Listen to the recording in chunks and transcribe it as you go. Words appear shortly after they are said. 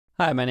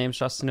Hi, my name is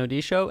Justin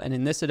Odisho, and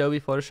in this Adobe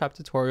Photoshop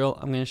tutorial,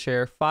 I'm going to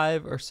share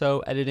 5 or so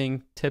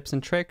editing tips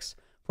and tricks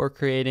for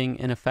creating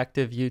an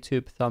effective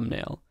YouTube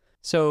thumbnail.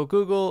 So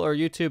Google or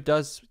YouTube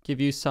does give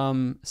you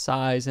some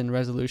size and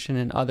resolution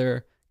and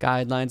other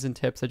guidelines and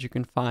tips that you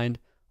can find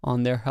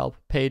on their help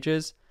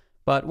pages.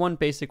 But one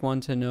basic one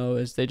to know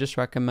is they just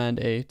recommend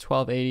a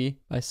 1280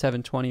 by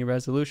 720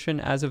 resolution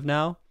as of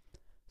now.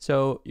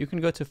 So you can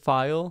go to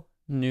File,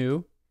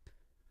 New,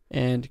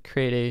 and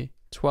create a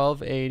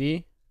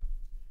 1280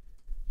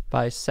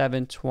 by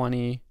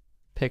 720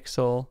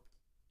 pixel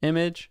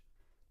image,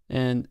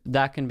 and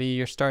that can be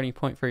your starting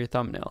point for your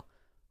thumbnail.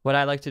 What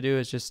I like to do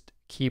is just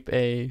keep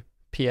a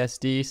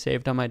PSD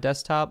saved on my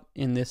desktop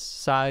in this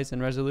size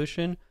and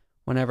resolution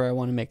whenever I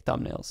want to make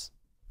thumbnails.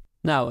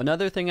 Now,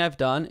 another thing I've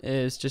done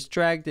is just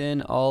dragged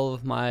in all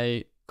of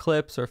my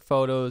clips or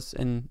photos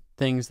and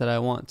things that I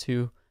want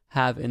to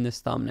have in this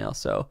thumbnail.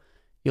 So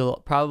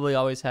you'll probably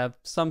always have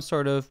some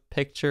sort of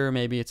picture.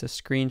 Maybe it's a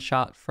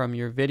screenshot from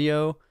your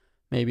video.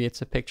 Maybe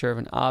it's a picture of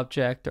an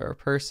object or a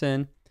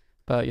person,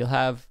 but you'll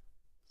have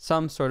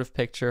some sort of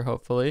picture,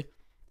 hopefully.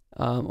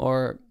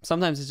 Or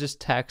sometimes it's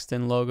just text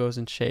and logos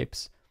and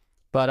shapes.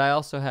 But I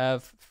also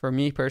have, for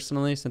me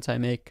personally, since I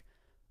make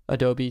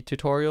Adobe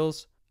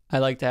tutorials, I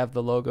like to have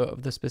the logo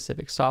of the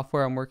specific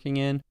software I'm working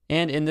in.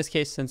 And in this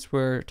case, since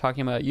we're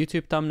talking about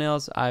YouTube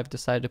thumbnails, I've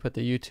decided to put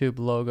the YouTube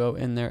logo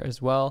in there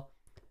as well.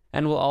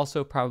 And we'll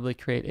also probably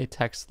create a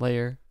text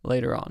layer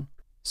later on.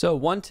 So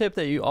one tip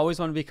that you always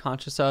want to be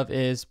conscious of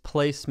is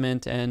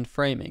placement and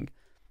framing.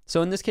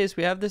 So in this case,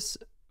 we have this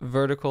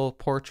vertical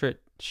portrait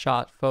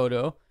shot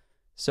photo.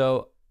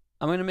 So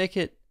I'm going to make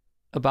it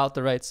about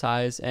the right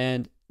size,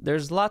 and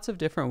there's lots of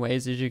different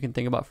ways that you can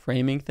think about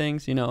framing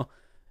things. You know,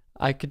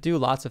 I could do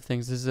lots of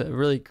things. This is a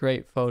really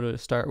great photo to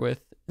start with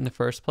in the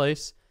first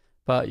place,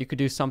 but you could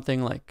do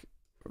something like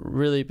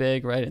really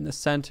big right in the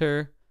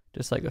center,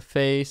 just like a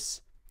face.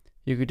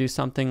 You could do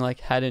something like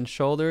head and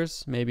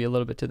shoulders, maybe a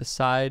little bit to the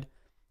side,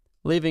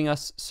 leaving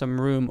us some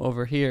room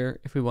over here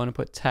if we want to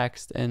put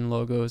text and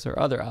logos or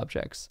other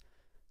objects.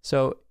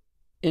 So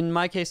in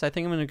my case, I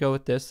think I'm going to go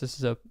with this. This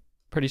is a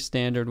pretty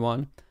standard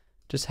one.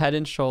 Just head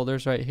and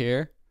shoulders right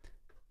here.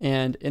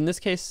 And in this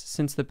case,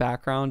 since the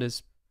background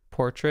is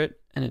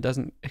portrait and it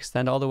doesn't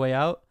extend all the way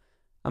out,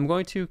 I'm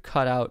going to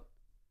cut out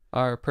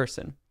our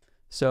person.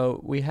 So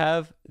we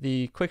have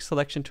the quick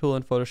selection tool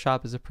in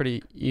Photoshop is a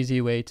pretty easy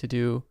way to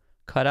do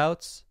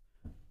cutouts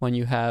when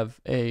you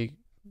have a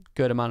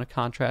good amount of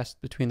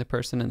contrast between the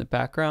person and the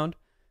background.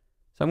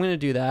 So I'm going to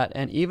do that,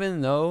 and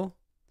even though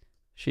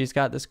she's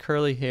got this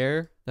curly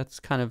hair that's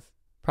kind of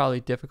probably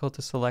difficult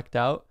to select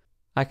out,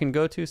 I can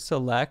go to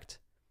select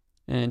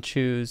and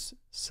choose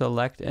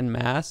select and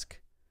mask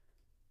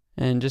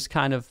and just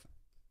kind of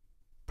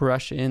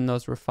brush in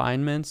those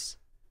refinements,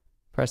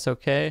 press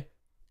OK,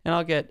 and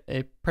I'll get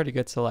a pretty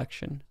good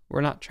selection.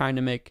 We're not trying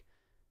to make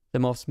the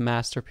most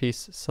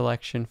masterpiece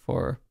selection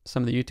for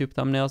some of the YouTube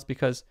thumbnails,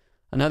 because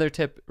another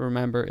tip,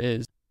 remember,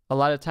 is a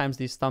lot of times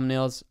these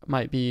thumbnails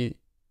might be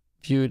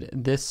viewed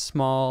this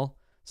small,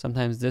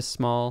 sometimes this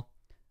small.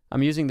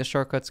 I'm using the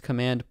shortcuts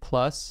Command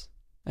plus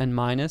and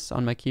minus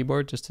on my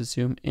keyboard just to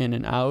zoom in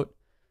and out.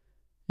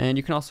 And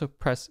you can also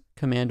press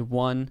Command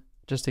 1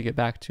 just to get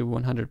back to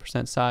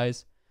 100%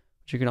 size,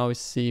 but you can always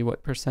see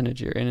what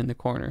percentage you're in the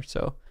corner.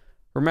 So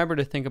remember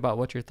to think about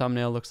what your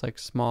thumbnail looks like,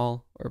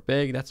 small or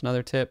big. That's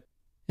another tip.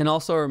 And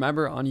also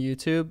remember, on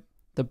YouTube,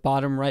 the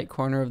bottom right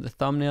corner of the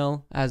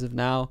thumbnail, as of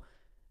now,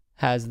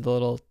 has the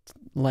little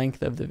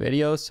length of the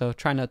video. So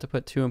try not to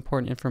put too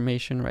important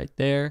information right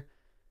there.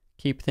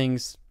 Keep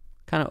things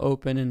kind of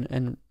open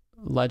and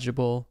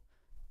legible,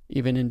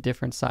 even in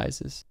different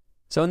sizes.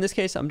 So in this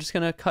case, I'm just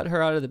going to cut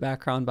her out of the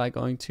background by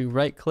going to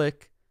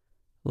right-click,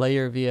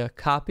 layer via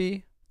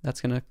copy.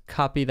 That's going to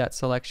copy that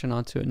selection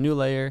onto a new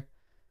layer.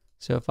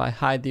 So if I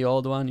hide the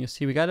old one, you'll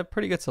see we got a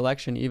pretty good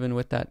selection even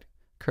with that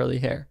curly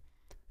hair.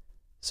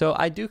 So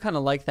I do kind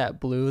of like that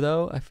blue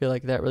though. I feel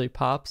like that really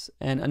pops.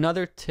 And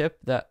another tip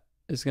that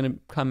is going to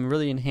come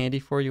really in handy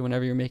for you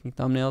whenever you're making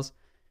thumbnails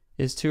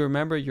is to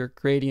remember your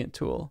gradient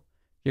tool.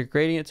 Your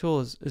gradient tool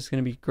is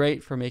going to be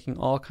great for making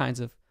all kinds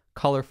of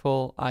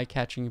colorful,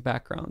 eye-catching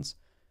backgrounds.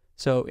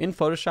 So in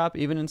Photoshop,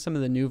 even in some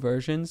of the new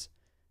versions,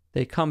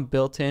 they come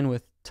built in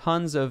with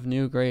tons of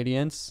new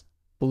gradients,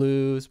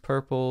 blues,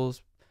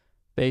 purples,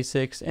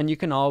 basics, and you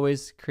can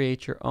always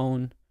create your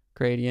own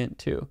gradient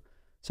too.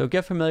 So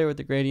get familiar with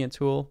the gradient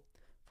tool.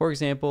 For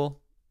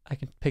example, I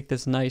can pick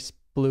this nice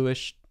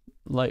bluish,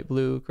 light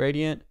blue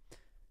gradient.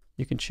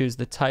 You can choose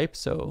the type,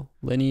 so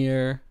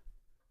linear.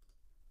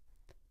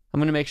 I'm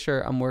going to make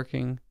sure I'm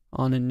working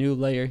on a new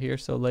layer here,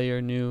 so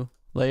layer, new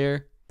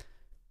layer.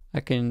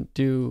 I can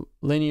do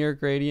linear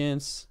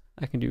gradients.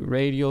 I can do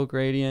radial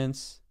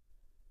gradients,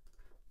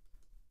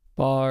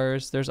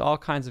 bars. There's all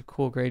kinds of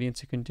cool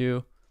gradients you can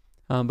do,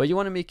 but you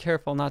want to be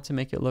careful not to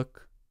make it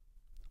look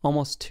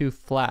almost too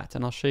flat,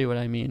 and I'll show you what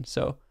I mean.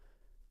 So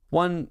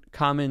one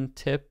common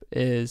tip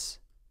is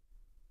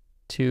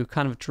to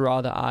kind of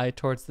draw the eye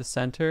towards the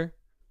center,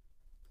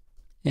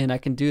 and I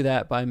can do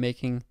that by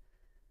making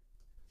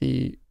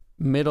the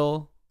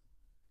middle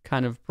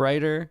kind of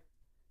brighter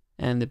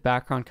and the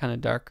background kind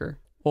of darker.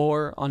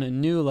 Or on a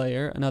new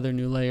layer, another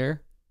new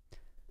layer,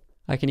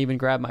 I can even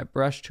grab my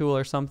brush tool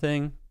or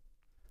something,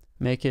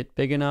 make it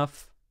big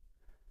enough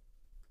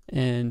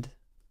and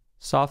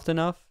soft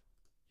enough.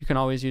 You can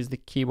always use the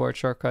keyboard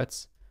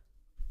shortcuts,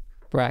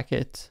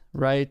 bracket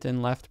right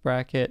and left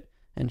bracket,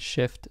 and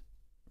shift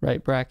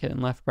right bracket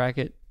and left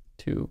bracket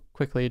to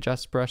quickly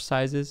adjust brush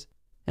sizes.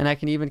 And I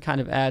can even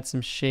kind of add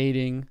some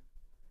shading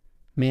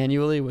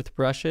manually with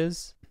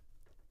brushes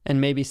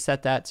and maybe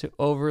set that to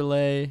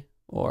overlay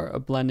or a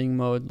blending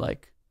mode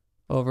like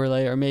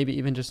overlay, or maybe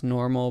even just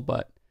normal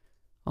but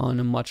on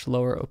a much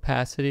lower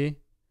opacity.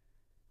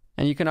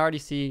 And you can already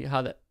see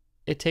how that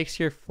it takes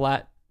your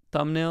flat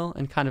thumbnail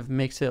and kind of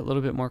makes it a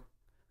little bit more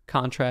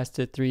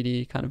contrasted,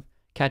 3D, kind of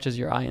catches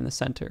your eye in the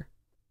center.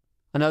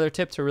 Another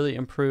tip to really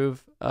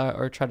improve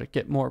or try to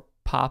get more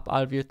pop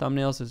out of your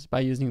thumbnails is by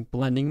using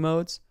blending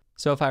modes.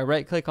 So if I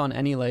right click on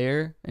any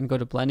layer and go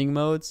to blending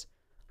modes,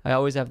 I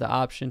always have the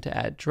option to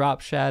add drop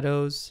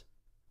shadows.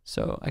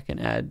 So I can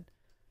add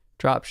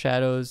drop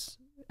shadows,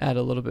 add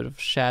a little bit of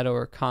shadow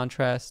or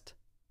contrast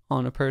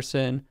on a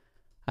person.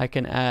 I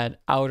can add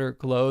outer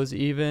glows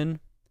even,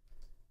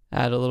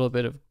 add a little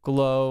bit of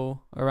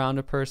glow around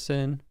a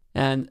person.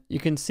 And you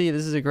can see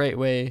this is a great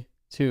way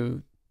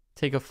to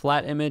take a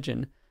flat image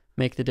and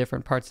make the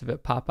different parts of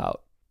it pop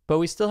out. But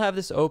we still have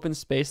this open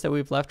space that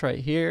we've left right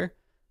here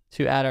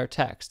to add our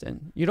text.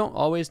 And you don't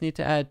always need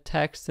to add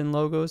text and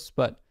logos,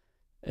 but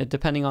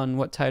depending on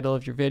what title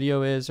of your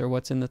video is or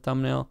what's in the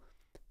thumbnail.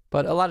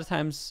 But a lot of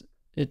times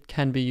it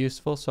can be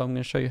useful, so I'm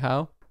going to show you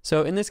how.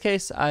 So in this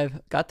case,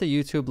 I've got the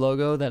YouTube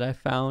logo that I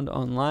found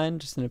online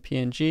just in a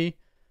PNG.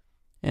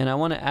 And I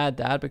want to add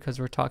that because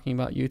we're talking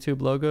about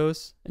YouTube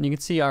logos. And you can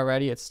see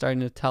already it's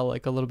starting to tell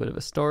like a little bit of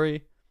a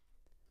story.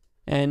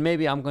 And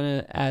maybe I'm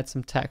going to add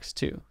some text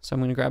too. So I'm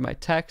going to grab my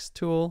text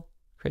tool,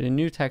 create a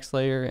new text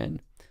layer,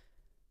 and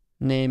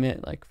name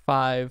it like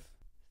 5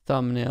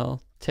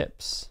 thumbnail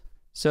tips.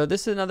 So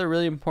this is another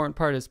really important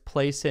part, is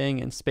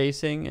placing and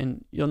spacing.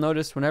 And you'll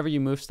notice whenever you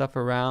move stuff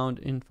around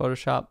in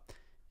Photoshop,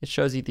 it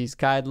shows you these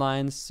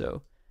guidelines.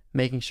 So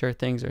making sure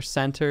things are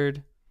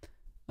centered.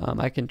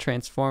 I can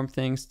transform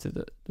things to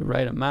the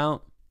right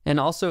amount. And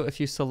also if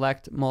you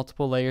select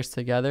multiple layers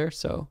together,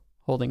 so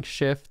holding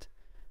shift,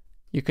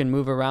 you can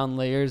move around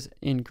layers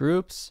in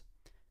groups.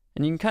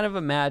 And you can kind of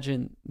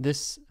imagine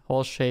this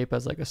whole shape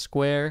as like a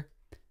square.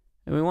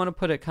 And we want to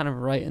put it kind of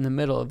right in the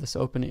middle of this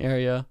open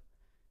area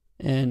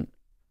and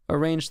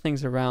arrange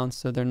things around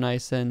so they're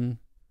nice and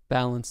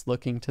balanced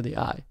looking to the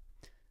eye.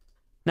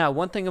 Now,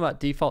 one thing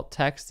about default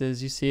text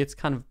is you see it's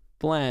kind of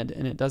bland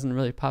and it doesn't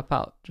really pop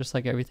out, just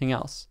like everything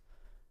else.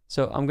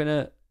 So I'm going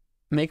to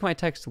make my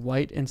text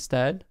white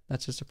instead.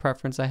 That's just a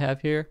preference I have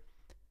here.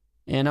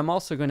 And I'm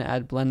also going to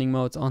add blending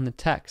modes on the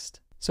text.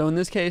 So in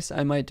this case,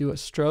 I might do a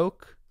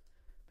stroke.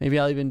 Maybe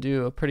I'll even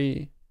do a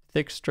pretty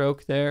thick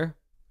stroke there.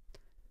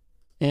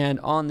 And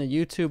on the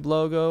YouTube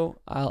logo,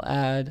 I'll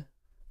add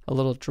a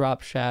little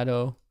drop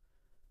shadow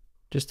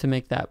just to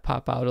make that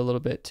pop out a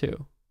little bit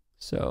too.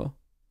 So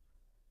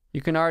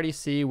you can already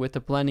see with the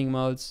blending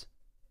modes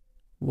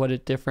what a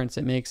difference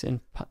it makes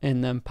in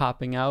them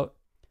popping out.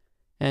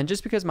 And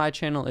just because my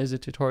channel is a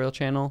tutorial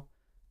channel,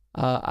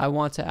 I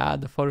want to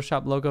add the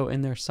Photoshop logo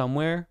in there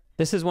somewhere.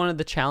 This is one of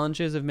the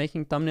challenges of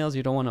making thumbnails.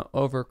 You don't want to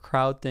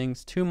overcrowd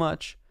things too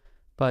much,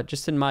 but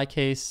just in my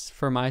case,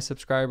 for my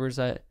subscribers,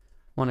 I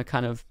want to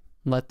kind of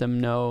let them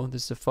know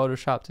this is a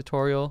Photoshop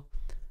tutorial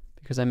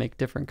because I make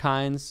different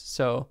kinds.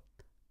 So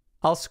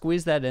I'll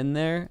squeeze that in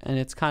there, and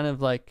it's kind of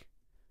like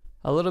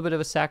a little bit of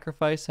a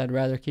sacrifice. I'd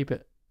rather keep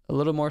it a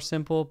little more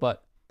simple,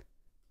 but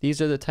these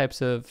are the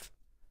types of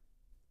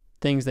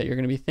things that you're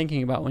going to be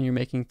thinking about when you're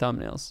making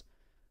thumbnails.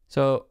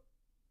 So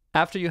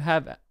after you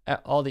have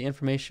all the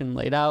information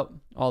laid out,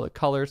 all the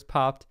colors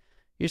popped,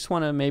 you just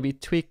want to maybe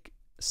tweak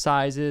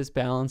sizes,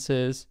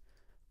 balances,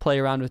 play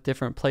around with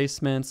different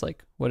placements,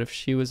 like what if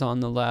she was on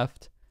the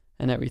left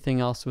and everything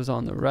else was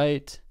on the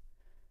right.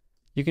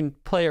 You can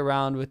play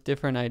around with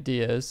different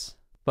ideas,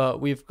 but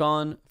we've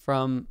gone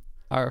from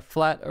our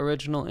flat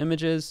original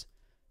images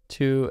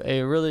to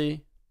a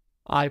really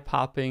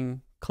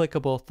eye-popping,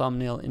 clickable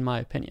thumbnail, in my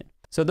opinion.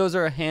 So those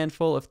are a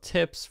handful of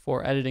tips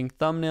for editing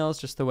thumbnails,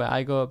 just the way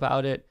I go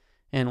about it.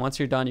 And once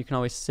you're done, you can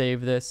always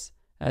save this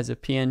as a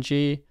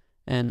PNG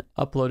and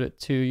upload it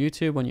to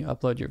YouTube when you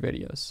upload your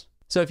videos.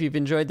 So if you've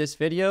enjoyed this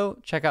video,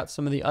 check out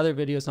some of the other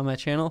videos on my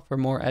channel for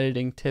more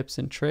editing tips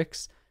and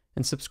tricks,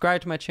 and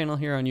subscribe to my channel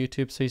here on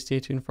YouTube so you stay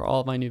tuned for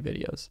all of my new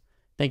videos.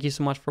 Thank you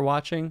so much for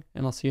watching,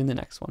 and I'll see you in the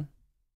next one.